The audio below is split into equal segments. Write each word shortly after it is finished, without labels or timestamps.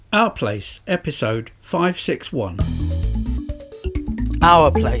Our Place, episode 561. Our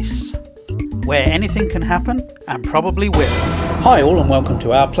Place, where anything can happen and probably will. Hi all and welcome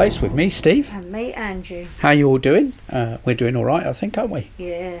to Our Place with me, Steve. And me, Andrew. How you all doing? We're doing all right, I think, aren't we?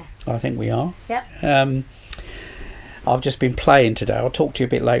 Yeah. I think we are. Yep. I've just been playing today. I'll talk to you a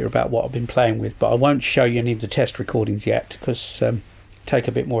bit later about what I've been playing with, but I won't show you any of the test recordings yet because take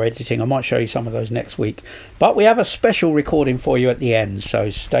a bit more editing. I might show you some of those next week. But we have a special recording for you at the end, so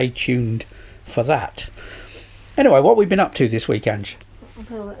stay tuned for that. Anyway, what have we been up to this week, Ange?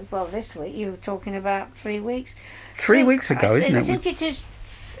 Well, this week you were talking about 3 weeks. 3 weeks ago, isn't it? I think it is.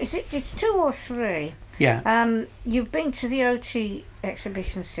 It's 2 or 3? Yeah. You've been to the OT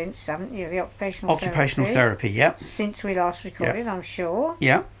exhibition since, haven't you? The occupational therapy. Yeah. Since we last recorded, I'm sure.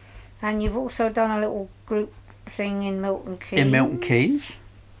 Yeah. And you've also done a little group thing in Milton Keynes.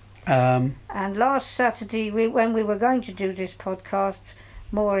 And last Saturday, when we were going to do this podcast,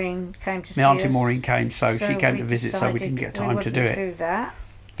 Maureen came to see us. My auntie Maureen came, so she came to visit, so we didn't get time to do it. Do that.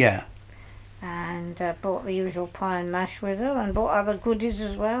 Yeah. And bought the usual pie and mash with her, and bought other goodies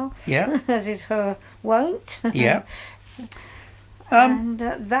as well. Yeah. As is her wont. Yeah. And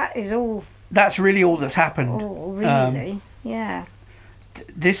that is all. That's really all that's happened. Oh, really? Yeah.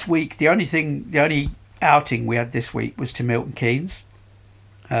 This week, the only outing we had this week was to Milton Keynes.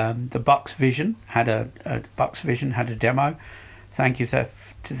 The Bucks Vision had a demo. Thank you to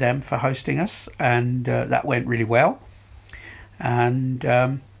them for hosting us, and that went really well. And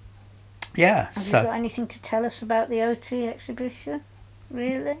yeah. Have you got anything to tell us about the OT exhibition?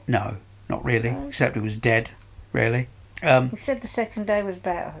 Really? No, not really. No. Except it was dead. Really. You said the second day was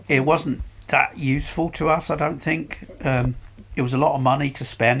better. It wasn't that useful to us, I don't think. It was a lot of money to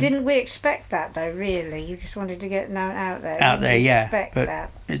spend. Didn't we expect that, though, really? You just wanted to get known out there. Out there, yeah. Expect but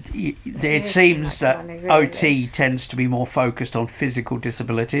that. It seems that money, really. OT tends to be more focused on physical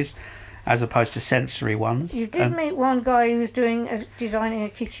disabilities as opposed to sensory ones. You did meet one guy who was designing a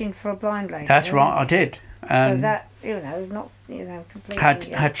kitchen for a blind lady. That's right, I did. So that, not,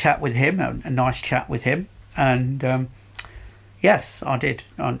 completely... Had chat with him, a nice chat with him. And, yes, I did.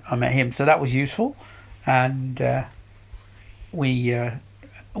 I met him, so that was useful. And... it was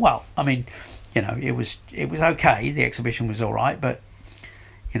okay. The exhibition was all right, but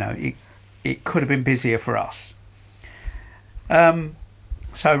it could have been busier for us. So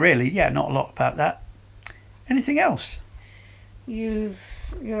really, not a lot about that. Anything else? You're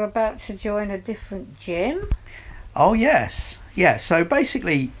about to join a different gym. Oh yes. So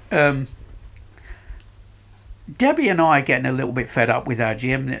basically, Debbie and I are getting a little bit fed up with our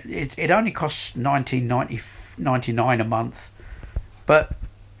gym. It only costs $19.99 a month. But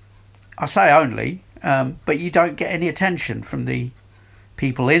I say only, but you don't get any attention from the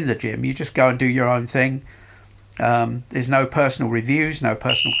people in the gym. You just go and do your own thing. There's no personal reviews, no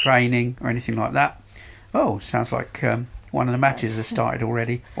personal training or anything like that. Oh, sounds like one of the matches has started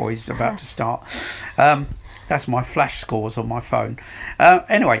already, or is about to start. That's my flash scores on my phone.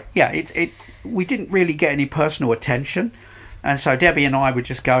 Anyway, we didn't really get any personal attention. And so Debbie and I were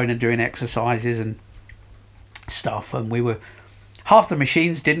just going and doing exercises and stuff, and half the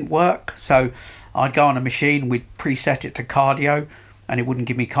machines didn't work, so I'd go on a machine, we'd preset it to cardio, and it wouldn't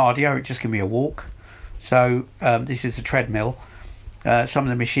give me cardio, it'd just give me a walk. So this is a treadmill. Some of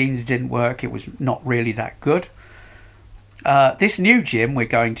the machines didn't work, it was not really that good. This new gym we're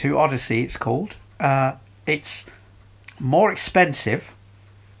going to, Odyssey it's called, it's more expensive,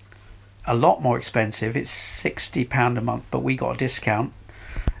 a lot more expensive. It's £60 a month, but we got a discount,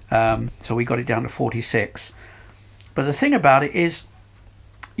 so we got it down to 46. But the thing about it is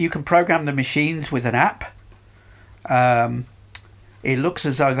you can program the machines with an app. It looks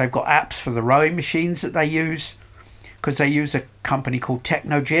as though they've got apps for the rowing machines that they use, because they use a company called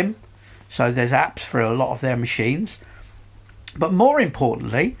Techno Gym. So there's apps for a lot of their machines. But more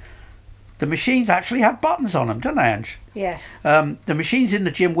importantly, the machines actually have buttons on them, don't they, Ange? Yeah. The machines in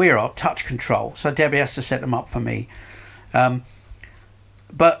the gym we're at touch control, so Debbie has to set them up for me.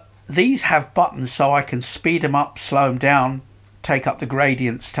 But these have buttons so I can speed them up, slow them down, take up the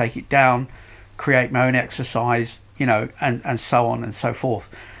gradients, take it down, create my own exercise, and so on and so forth.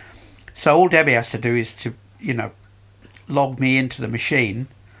 So all Debbie has to do is to, log me into the machine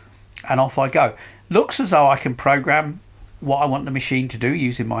and off I go. Looks as though I can program what I want the machine to do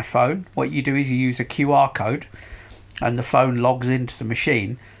using my phone. What you do is you use a QR code and the phone logs into the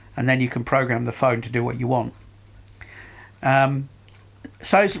machine, and then you can program the phone to do what you want.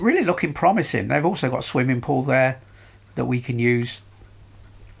 So it's really looking promising. They've also got a swimming pool there that we can use.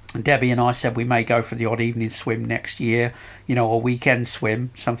 And Debbie and I said we may go for the odd evening swim next year, or weekend swim,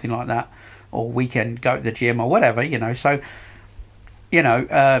 something like that, or weekend go to the gym or whatever, So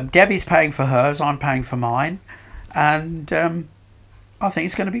Debbie's paying for hers, I'm paying for mine, and I think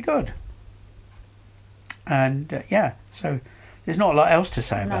it's going to be good. And so there's not a lot else to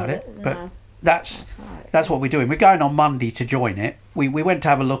say about it, but that's what we're doing. We're going on Monday to join it. We went to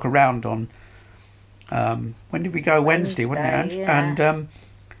have a look around on when did we go? Wednesday, wasn't it, Ange? Yeah. And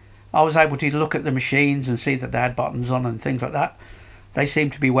I was able to look at the machines and see that they had buttons on and things like that. They seem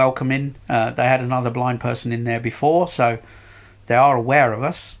to be welcoming. They had another blind person in there before, so they are aware of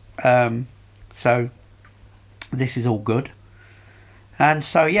us. So this is all good. And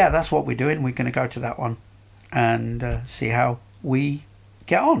so that's what we're doing. We're going to go to that one and see how we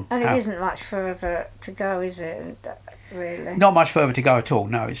get on. And it isn't much further to go, is it? Really? Not much further to go at all.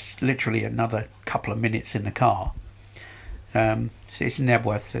 No, it's literally another couple of minutes in the car. So it's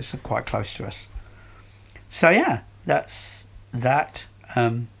Nebworth. It's quite close to us. So that's that.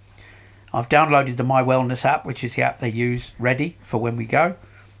 I've downloaded the My Wellness app, which is the app they use ready for when we go,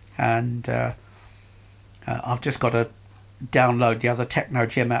 and I've just got to download the other techno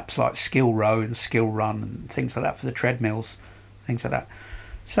gym apps like Skill Row and Skill Run and things like that for the treadmills, things like that.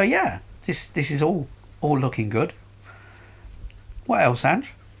 So this is all looking good. What else,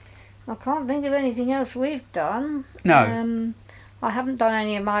 Ange? I can't think of anything else we've done. No. I haven't done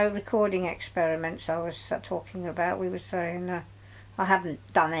any of my recording experiments I was talking about. We were saying I haven't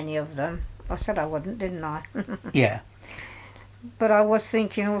done any of them. I said I wouldn't, didn't I? Yeah. But I was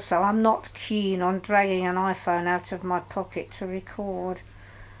thinking also, I'm not keen on dragging an iPhone out of my pocket to record.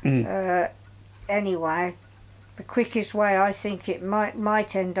 Anyway, the quickest way I think it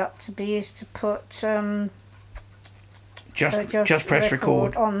might end up to be is to put just press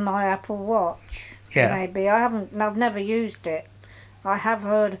record on my Apple Watch. Yeah. Maybe I've never used it. I have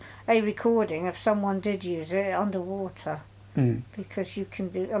heard a recording if someone did use it underwater, because you can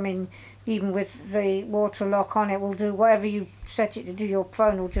do. I mean, even with the water lock on, it will do whatever you set it to do. Your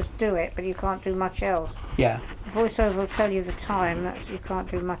phone will just do it, but you can't do much else. Yeah. VoiceOver will tell you the time. You can't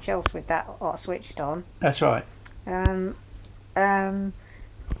do much else with that switched on. That's right. Didn't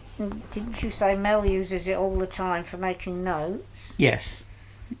you say Mel uses it all the time for making notes? Yes.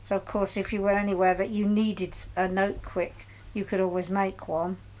 So of course, if you were anywhere that you needed a note quick, you could always make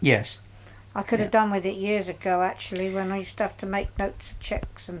one. Yes. I could have done with it years ago, actually, when I used to have to make notes of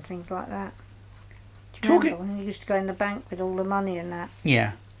checks and things like that. Do you remember when you used to go in the bank with all the money and that?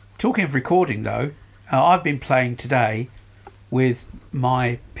 Yeah. Talking of recording, though, I've been playing today with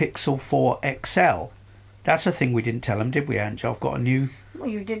my Pixel 4 XL. That's a thing we didn't tell them, did we, Ange? I've got a new... Well,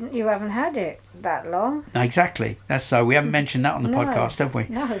 you haven't had it that long. Exactly. That's so. We haven't mentioned that on the podcast, have we?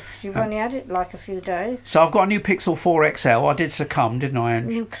 No, because you've only had it like a few days. So I've got a new Pixel 4 XL. I did succumb, didn't I,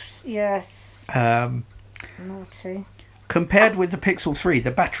 Ange? Yes. Naughty. Compared with the Pixel 3,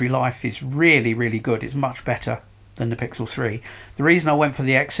 the battery life is really, really good. It's much better than the Pixel 3. The reason I went for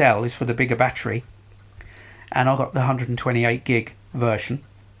the XL is for the bigger battery. And I got the 128 gig version.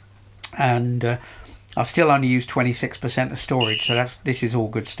 And... I've still only used 26% of storage, so this is all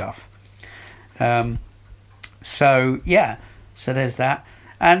good stuff. So there's that.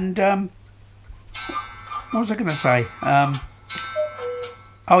 And what was I going to say?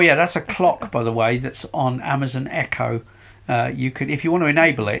 That's a clock, by the way, that's on Amazon Echo. You could, if you want to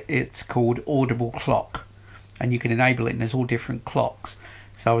enable it, it's called Audible Clock, and you can enable it, and there's all different clocks.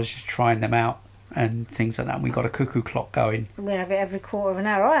 So I was just trying them out and things like that. And we got a cuckoo clock going. We have it every quarter of an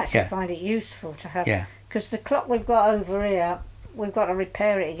hour. I actually find it useful to have. Yeah. Because the clock we've got over here, we've got to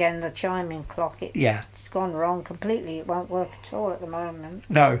repair it again. The chiming clock. It's gone wrong completely. It won't work at all at the moment.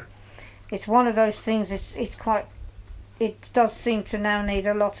 No. It's one of those things. It's quite. It does seem to now need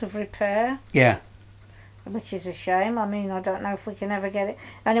a lot of repair. Yeah. Which is a shame. I mean, I don't know if we can ever get it.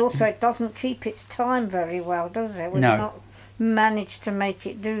 And also, it doesn't keep its time very well, does it? We've not managed to make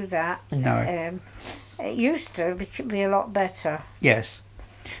it do that. No. It used to be a lot better. Yes.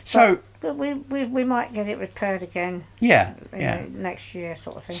 So but we might get it repaired again. Yeah. Next year,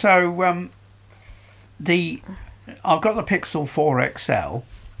 sort of thing. So I've got the Pixel 4 XL,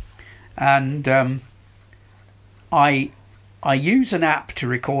 and I use an app to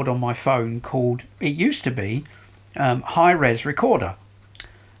record on my phone called, it used to be High Res Recorder,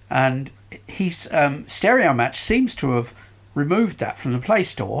 and he's Stereo Match seems to have removed that from the Play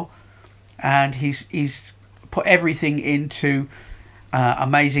Store, and he's put everything into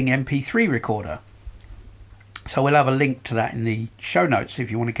Amazing MP3 Recorder. So we'll have a link to that in the show notes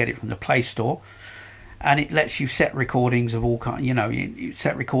if you want to get it from the Play Store. And it lets you set recordings of all kinds. You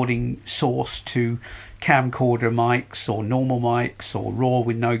set recording source to camcorder mics or normal mics or RAW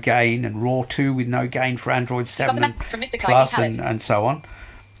with no gain and RAW 2 with no gain for Android 7 Plus and so on.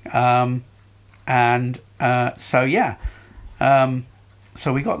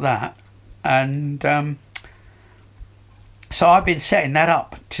 so we got that, and so I've been setting that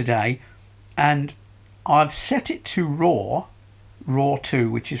up today, and I've set it to RAW 2,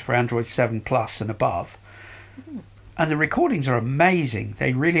 which is for Android 7 Plus and above. And the recordings are amazing.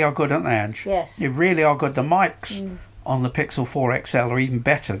 They really are good, aren't they, Ange? Yes. They really are good. The mics on the Pixel 4 XL are even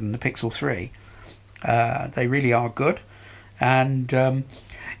better than the Pixel 3. They really are good. And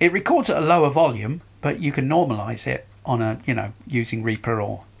it records at a lower volume, but you can normalise it on a, using Reaper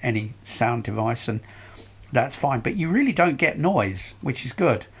or any sound device, and that's fine. But you really don't get noise, which is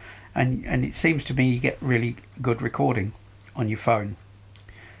good. And it seems to me you get really good recording on your phone.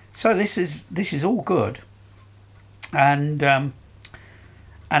 So this is all good. And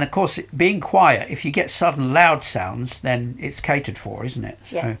of course, being quiet, if you get sudden loud sounds, then it's catered for, isn't it?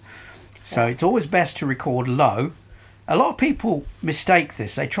 So it's always best to record low. A lot of people mistake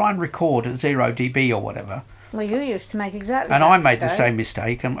this. They try and record at 0 dB or whatever. Well, you used to make exactly and that I made mistake. the same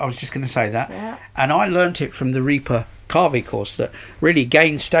mistake, and I was just going to say that. Yeah. And I learnt it from the Reaper Carvey course, that really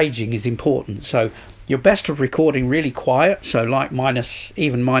gain staging is important. So you're best of recording really quiet, so like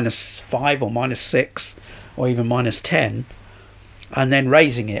 -5 or -6 or even -10, and then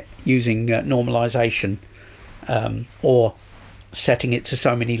raising it using normalization, or setting it to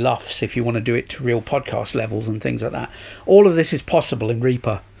so many LUFS if you want to do it to real podcast levels and things like that. All of this is possible in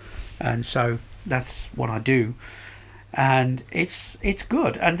Reaper, and so that's what I do, and it's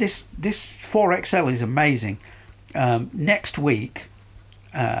good. And this 4XL is amazing. Next week,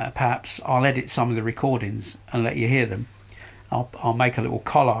 perhaps I'll edit some of the recordings and let you hear them. I'll make a little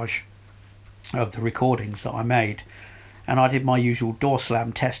collage of the recordings that I made, and I did my usual door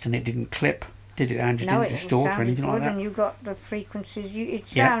slam test, and it didn't clip, did it, Angie? No, Didn't it distort or anything good, like that. and you got the frequencies. It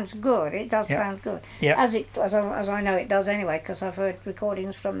sounds good. It does sound good. Yeah. As I know it does anyway, because I've heard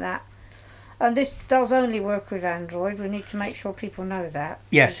recordings from that. And this does only work with Android. We need to make sure people know that.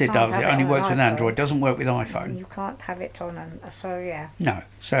 Yes, it does. It only works with iPhone. Android. It doesn't work with iPhone. You can't have it on, so yeah. No.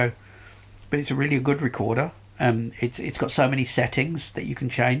 So, but it's a really good recorder. It's got so many settings that you can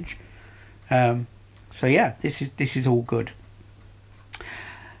change. So yeah, this is all good.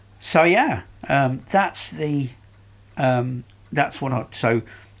 So yeah, that's what I. So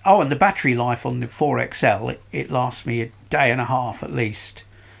and the battery life on the 4XL, it lasts me a day and a half at least.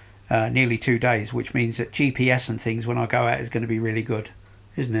 Nearly 2 days, which means that GPS and things when I go out is going to be really good,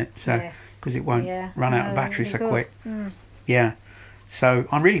 isn't it? So because it won't run out of battery so quick. Yeah, so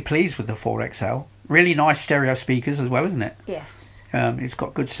I'm really pleased with the 4XL. Really nice stereo speakers as well, isn't it? Yes. It's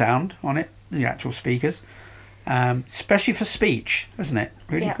got good sound on it, the actual speakers, especially for speech, isn't it?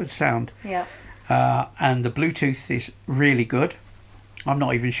 Really good sound. Yeah. And the Bluetooth is really good. I'm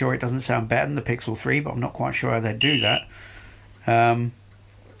not even sure it doesn't sound better than the Pixel 3, but I'm not quite sure how they'd do that.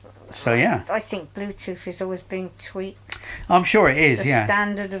 So yeah, I think Bluetooth is always being tweaked. I'm sure it is. The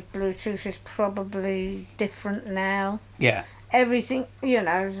standard of Bluetooth is probably different now. Yeah. Everything,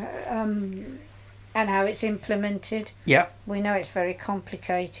 and how it's implemented. Yeah. We know it's very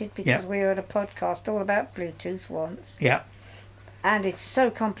complicated because we heard a podcast all about Bluetooth once. Yeah. And it's so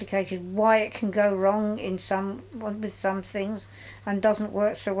complicated why it can go wrong with some things and doesn't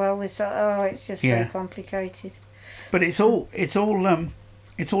work so well with it's just so complicated. But it's all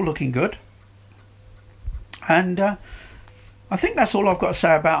looking good, and I think that's all I've got to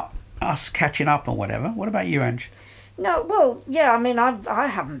say about us catching up or whatever. What about you, Ange? No, well, yeah, I mean, I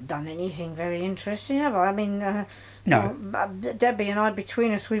haven't done anything very interesting, have I? I mean, no. Debbie and I,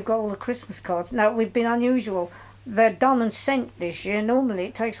 between us, we've got all the Christmas cards. Now, we've been unusual. They're done and sent this year. Normally,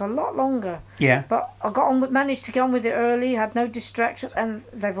 it takes a lot longer. Yeah. But I managed to get on with it early, had no distractions, and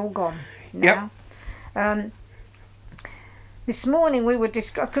they've all gone now. Yep. This morning we were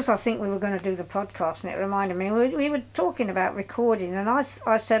because I think we were going to do the podcast, and it reminded me we were talking about recording, and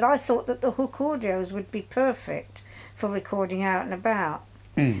I said I thought that the hook audios would be perfect for recording out and about.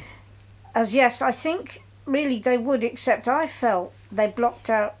 As yes, I think really they would, except I felt they blocked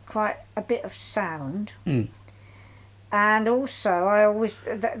out quite a bit of sound, and also I always,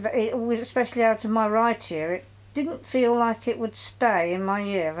 especially out of my right ear, it didn't feel like it would stay in my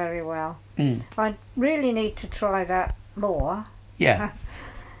ear very well. I really need to try that more. Yeah.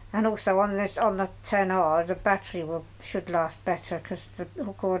 And also on the 10R, the battery should last better, because the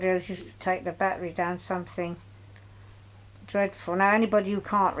hook audios used to take the battery down something dreadful. Now anybody who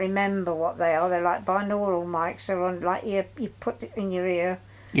can't remember what they are, they're like binaural mics. They're on like ear, you put it in your ear.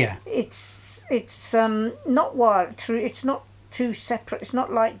 Yeah. It's not wired. It's not two separate. It's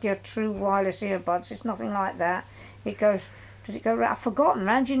not like your true wireless earbuds. It's nothing like that. It goes. Does it go round? I've forgotten,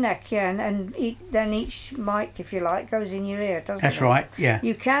 round your neck, and then each mic, if you like, goes in your ear, doesn't it? That's right, yeah.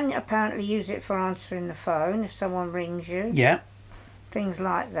 You can apparently use it for answering the phone if someone rings you. Yeah. things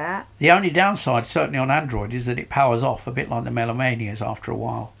like that. The only downside, certainly on Android, is that it powers off a bit like the Melomanias after a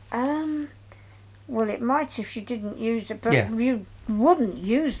while. Well, it might if you didn't use it, but Yeah. you wouldn't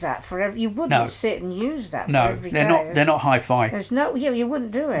use that for every. You wouldn't No. sit and use that for No, every they're day. not. They're not hi-fi. There's no. Yeah, you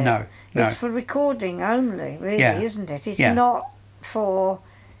wouldn't do it. No, no. It's for recording only, really, Yeah. isn't it? It's Yeah. not for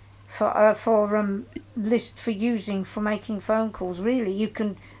list for using for making phone calls. Really, you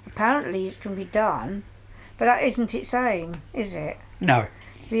can. Apparently, it can be done, but that isn't its aim, is it? No.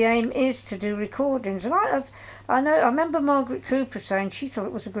 The aim is to do recordings, and I know. I remember Margaret Cooper saying she thought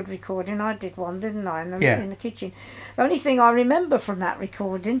it was a good recording. I did one, didn't I? In the kitchen. The only thing I remember from that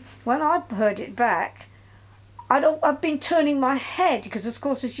recording, when I heard it back, I've been turning my head because, of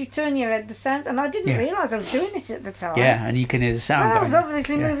course, as you turn your head, the sound, and I didn't realise I was doing it at the time. Yeah, and you can hear the sound. I was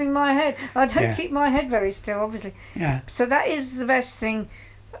obviously moving my head. I don't Yeah. keep my head very still, obviously. Yeah. So that is the best thing,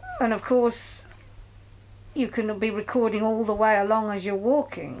 and of course, you can be recording all the way along as you're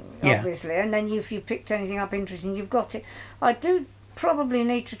walking, obviously, and then if you picked anything up interesting, you've got it. I do probably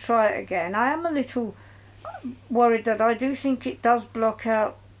need to try it again. I am a little worried that I do think it does block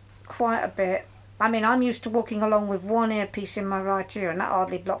out quite a bit. I mean, I'm used to walking along with one earpiece in my right ear, and that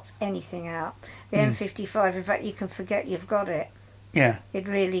hardly blocks anything out. The M55, in fact, you can forget you've got it. Yeah. It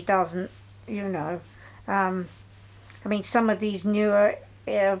really doesn't, you know. I mean, some of these newer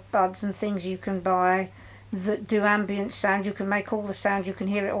earbuds and things you can buy that do ambient sound, you can make all the sound, you can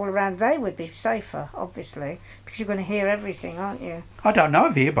hear it all around. They would be safer, obviously, because you're going to hear everything, aren't you? I don't know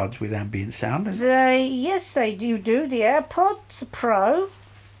of earbuds with ambient sound. Yes, they do. The AirPods Pro.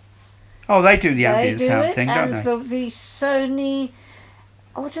 Oh, they do the ambient sound it, thing, don't they? and the Sony.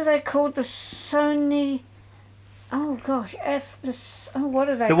 What are they called? The Sony. Oh gosh, what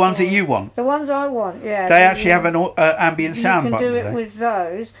are they? The ones that called? you want. The ones I want, yeah. They actually have an ambient sound You can button. do it with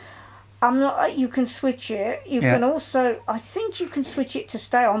those. I'm not. You can switch it. You can also. I think you can switch it to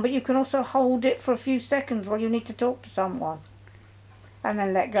stay on, but you can also hold it for a few seconds while you need to talk to someone, and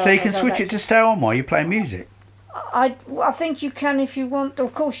then let go. So you can switch it to stay on while you play music. I think you can if you want.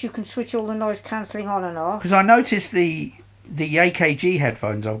 Of course, you can switch all the noise cancelling on and off. Because I noticed the AKG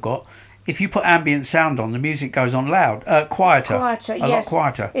headphones I've got. If you put ambient sound on, the music goes on loud, quieter. Quieter, a yes. lot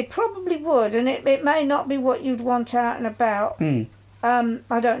quieter. It probably would, and it may not be what you'd want out and about.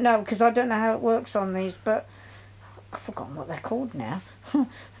 I don't know, because I don't know how it works on these, but I've forgotten what they're called now.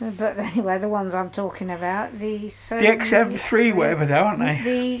 But anyway, the ones I'm talking about, the Sony... The XM3, whatever they are, aren't they?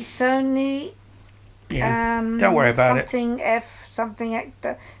 The Sony... Yeah. Don't worry about something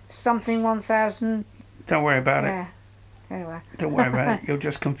 1000... Don't worry about yeah. Anyway. Don't worry about it. You'll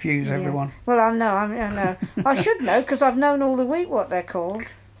just confuse Yes. everyone. Well, I know. I should know, because I've known all the week what they're called.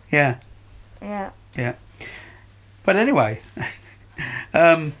 Yeah. Yeah. Yeah. But anyway...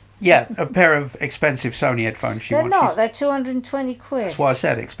 yeah, a pair of expensive Sony headphones she They're wants. not. They're 220 quid. That's why I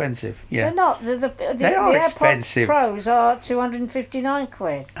said expensive. Yeah. They're not. They are the expensive. AirPods Pros are 259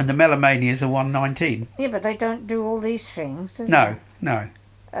 quid. And the Melomanias are 119. Yeah, but they don't do all these things, do they? No, no.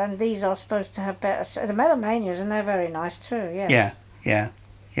 And these are supposed to have better... The Melomanias, and they're very nice too, yes.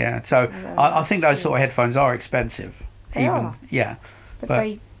 Yeah. So I think those sort of headphones are expensive. They are. Yeah. But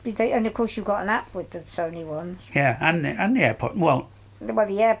they... And of course you've got an app with the Sony ones. Yeah, and the AirPod. Well, the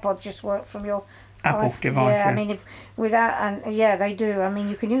AirPods just work from your Apple device. Yeah, I mean, if without and yeah, they do. I mean,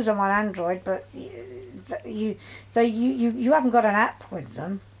 you can use them on Android, but you haven't got an app with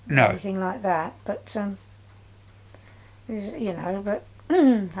them. No. Or anything like that. But you know, but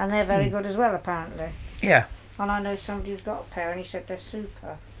and they're very good as well, apparently. Yeah. And I know somebody who's got a pair, and he said they're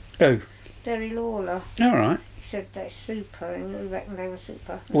super. Oh. Derry Lawler. All right. He said they're super, and we reckon they were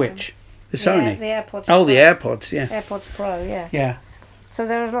super. Which? The Sony? The AirPods. Oh, Pro. the AirPods, yeah. AirPods Pro, yeah. Yeah. So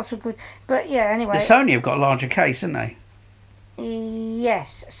there are lots of good... But yeah, anyway... The Sony have got a larger case, haven't they?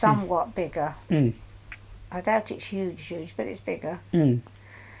 Yes, somewhat bigger. I doubt it's huge, but it's bigger.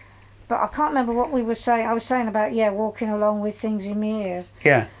 But I can't remember what we were saying. I was saying about, walking along with things in my ears.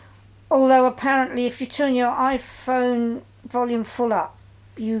 Yeah. Although apparently if you turn your iPhone volume full up,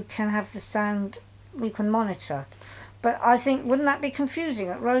 you can have the sound... You can monitor. But I think, wouldn't that be confusing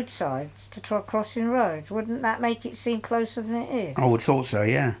at roadsides to try crossing roads? Wouldn't that make it seem closer than it is? I would thought so,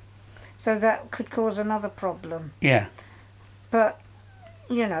 yeah. So that could cause another problem. Yeah. But,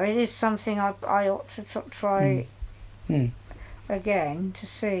 you know, it is something I ought to try again to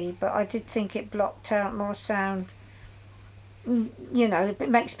see. But I did think it blocked out more sound. You know, it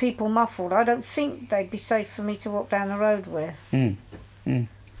makes people muffled. I don't think they'd be safe for me to walk down the road with.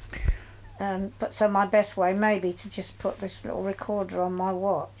 But so my best way may be to just put this little recorder on my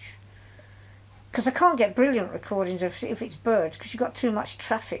watch because I can't get brilliant recordings if it's birds, because you've got too much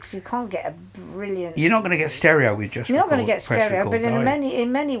traffic, so you can't get a brilliant. You're not going to get stereo with just. You're not going to get press stereo, record, but are you?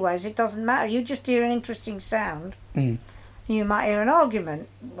 in many ways it doesn't matter. You just hear an interesting sound. Mm. You might hear an argument.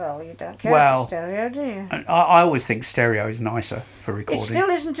 Well, you don't care Well, for stereo, do you? I always think stereo is nicer for recording. It still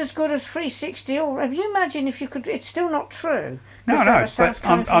isn't as good as 360. Or if you imagine if you could, it's still not true. No, but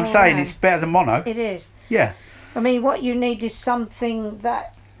I'm saying it's better than mono. It is. Yeah. I mean, what you need is something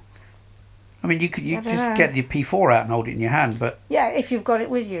that. I mean, you just get the P4 out and hold it in your hand, but. Yeah, if you've got it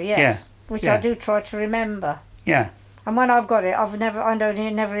with you, yes. Yeah. Which Yeah. I do try to remember. Yeah. And when I've got it, I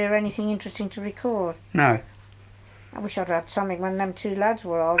never hear anything interesting to record. No. I wish I'd had something when them two lads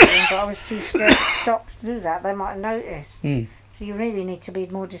were arguing, but I was too scared to stop to do that. They might have noticed. Mm. So you really need to be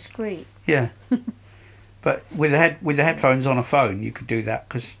more discreet. Yeah. But with the headphones on a phone, you could do that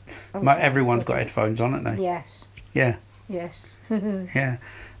because everyone's got headphones on, haven't they? Yes. Yeah. Yes. Yeah.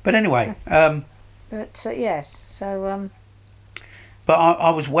 But anyway. But yes, so. But I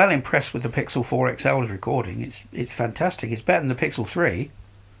was well impressed with the Pixel 4 XL's recording. It's fantastic. It's better than the Pixel 3,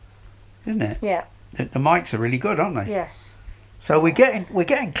 isn't it? Yeah. The mics are really good, aren't they? Yes. So we're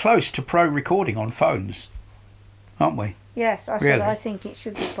getting close to pro recording on phones, aren't we? Yes, I Really? said I think it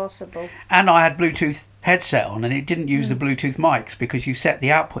should be possible. And I had Bluetooth headset on, and it didn't use the Bluetooth mics because you set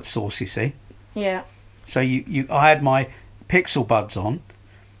the output source. You see. Yeah. So I had my Pixel buds on,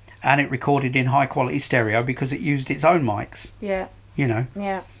 and it recorded in high quality stereo because it used its own mics. Yeah. You know.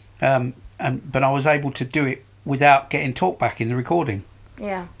 Yeah. But I was able to do it without getting talkback in the recording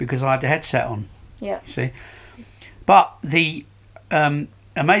Yeah. because I had the headset on. Yeah. You see. But the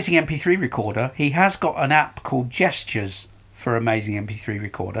Amazing MP3 recorder, he has got an app called Gestures for Amazing MP3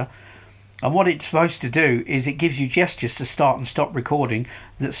 recorder, and what it's supposed to do is it gives you gestures to start and stop recording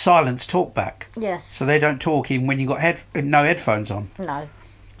that silence talkback, Yes. so they don't talk even when you've got no headphones on. No.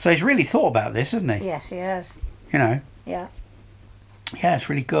 So he's really thought about this, hasn't he? Yes, he has. You know. Yeah. Yeah, it's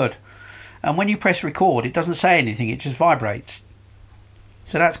really good. And when you press record, it doesn't say anything; it just vibrates.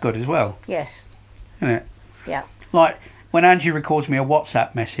 So that's good as well, Yes. isn't it? Yeah. Like when Angie records me a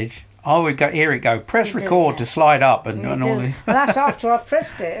WhatsApp message, I would go, here it go, press You do, record yeah. to slide up and You all do. this. Well, that's after I've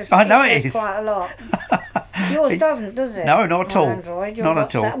pressed it. I know it says is. quite a lot. Yours doesn't, does it? No, not at On all. Android. Your Not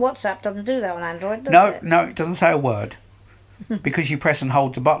at all. WhatsApp doesn't do that on Android, does it? No, it doesn't say a word because you press and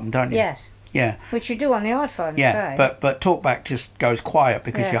hold the button, don't you? Yes. Yeah. Which you do on the iPhone. Yeah, say. but talkback just goes quiet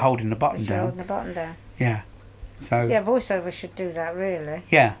because Yeah. you're holding the button Because you're down. holding the button down. Yeah. So. Yeah, voiceover should do that, really.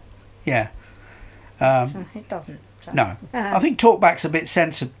 Yeah. Yeah. It doesn't. So. No, I think talkback's a bit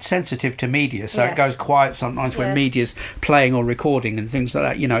sensitive to media, so Yes. it goes quiet sometimes when Yes. media's playing or recording and things like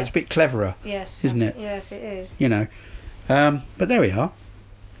that. You know, it's a bit cleverer, Yes. isn't it? Yes, it is. You know. But there we are.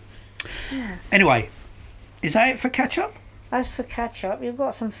 Yeah. Anyway, is that it for catch up? As for catch up, you've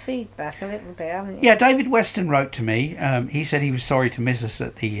got some feedback a little bit, haven't you? Yeah, David Weston wrote to me. He said he was sorry to miss us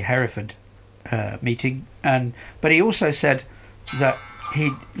at the Hereford meeting, but he also said that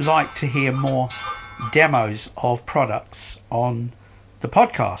he'd like to hear more demos of products on the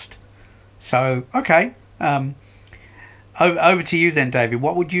podcast. So, okay, over to you then, David.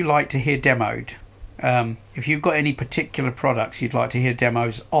 What would you like to hear demoed? If you've got any particular products you'd like to hear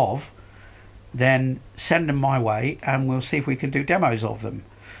demos of, then send them my way and we'll see if we can do demos of them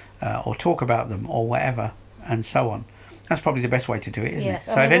or talk about them or whatever and so on. That's probably the best way to do it, isn't Yes.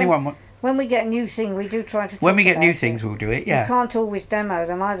 it? So if anyone... When we get new things, we do try to When talk we get new about things, it. we'll do it, yeah. You can't always demo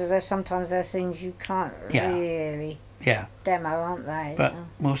them either. Sometimes they're things you can't Yeah. really Yeah, demo, aren't they? but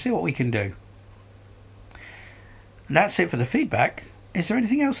we'll see what we can do. And that's it for the feedback. Is there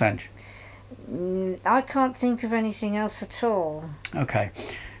anything else, Ange? I can't think of anything else at all. Okay.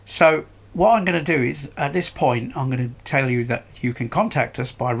 So what I'm going to do is, at this point, I'm going to tell you that you can contact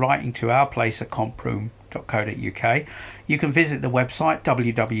us by writing to our place at comproom.co.uk. You can visit the website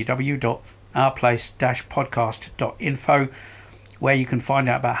www.ourplace-podcast.info, where you can find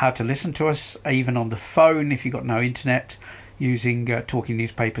out about how to listen to us, even on the phone if you've got no internet, using Talking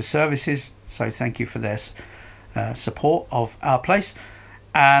Newspaper services. So thank you for their support of Our Place.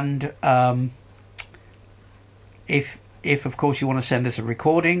 And if of course you want to send us a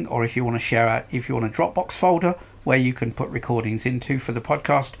recording, or if you want to share out, if you want a Dropbox folder where you can put recordings into for the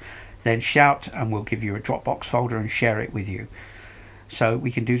podcast, then shout and we'll give you a Dropbox folder and share it with you. So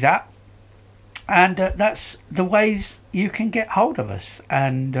we can do that. And that's the ways you can get hold of us.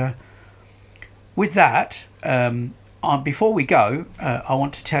 And with that, before we go, I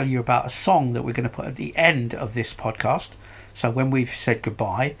want to tell you about a song that we're going to put at the end of this podcast. So when we've said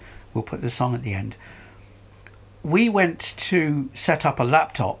goodbye, we'll put the song at the end. We went to set up a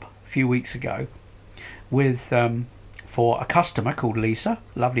laptop a few weeks ago with for a customer called Lisa,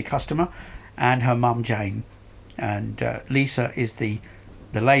 lovely customer, and her mum Jane. And Lisa is the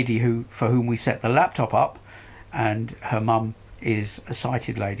lady for whom we set the laptop up, and her mum is a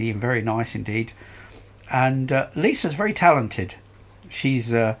sighted lady and very nice indeed. And Lisa's very talented.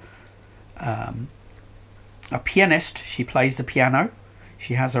 She's a pianist. She plays the piano.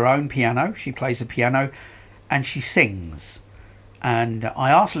 She has her own piano. She plays the piano and she sings. And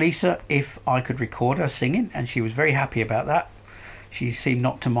I asked Lisa if I could record her singing, and she was very happy about that. She seemed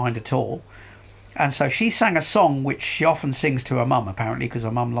not to mind at all. And so she sang a song which she often sings to her mum, apparently, because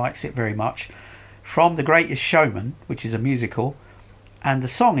her mum likes it very much, from The Greatest Showman, which is a musical. And the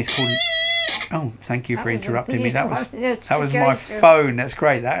song is called... Oh, thank you for interrupting me. That was my phone. That's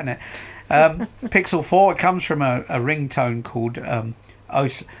great, that, isn't it? Pixel 4, it comes from a ringtone called...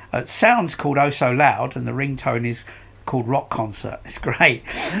 it sounds called Oh So Loud, and the ringtone is called Rock Concert. It's great.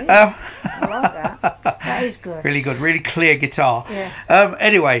 I like that. That is good. Really good, really clear guitar. Yeah.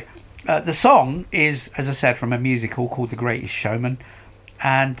 Anyway, the song is, as I said, from a musical called The Greatest Showman,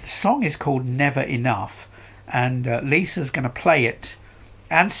 and the song is called Never Enough, and Lisa's going to play it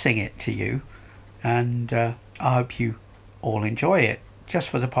and sing it to you, and I hope you all enjoy it, just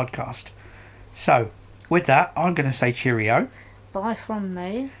for the podcast. So, with that, I'm going to say cheerio. Bye from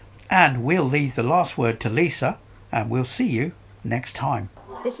me. And we'll leave the last word to Lisa, and we'll see you next time.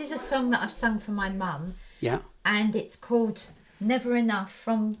 This is a song that I've sung for my mum. Yeah. And it's called Never Enough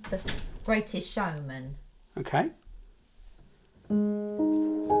from The Greatest Showman. Okay.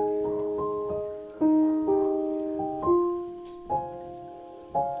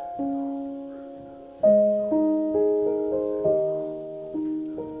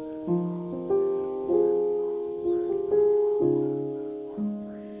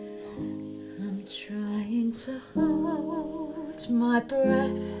 I'm trying to hold my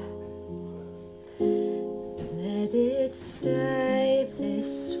breath. Let it stay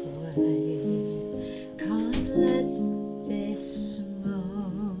this way. Can't let this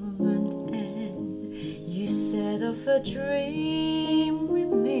moment end. You set off a dream with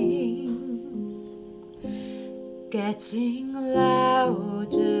me, getting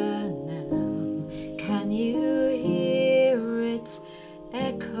louder now. Can you hear it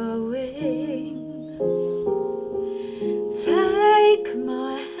echoing? Take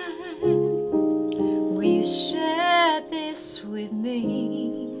my hand, will you share this with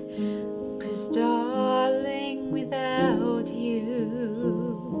me? 'Cause darling, without you,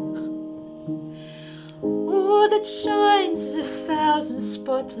 all that shines is 1,000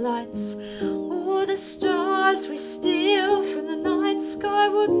 spotlights. All the stars we steal from the night sky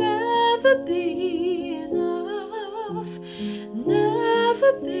will never be enough.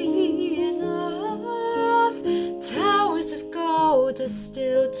 Never be enough. Towers of gold are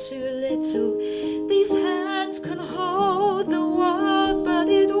still too little. These hands can hold the world, but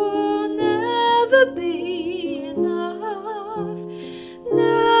it will never be enough.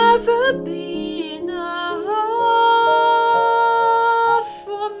 Never be enough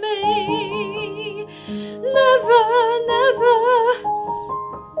for me. Never, never,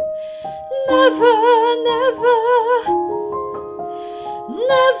 never, never,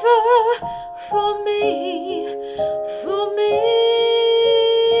 never for me, for me.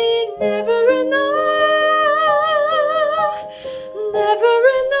 Never enough, never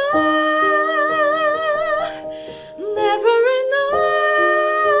enough, never enough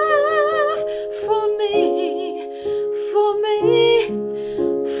for me, for me,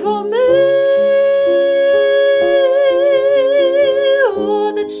 for me. All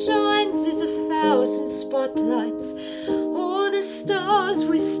that shines is 1,000 spotlights. All the stars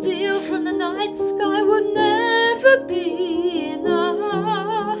we steal from the night sky will never be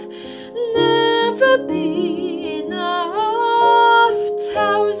enough. Never be enough.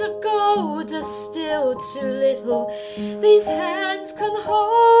 Towers of gold are still too little. These hands can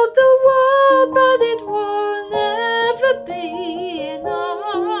hold the world, but it will never be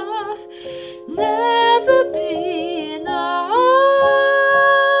enough. Never be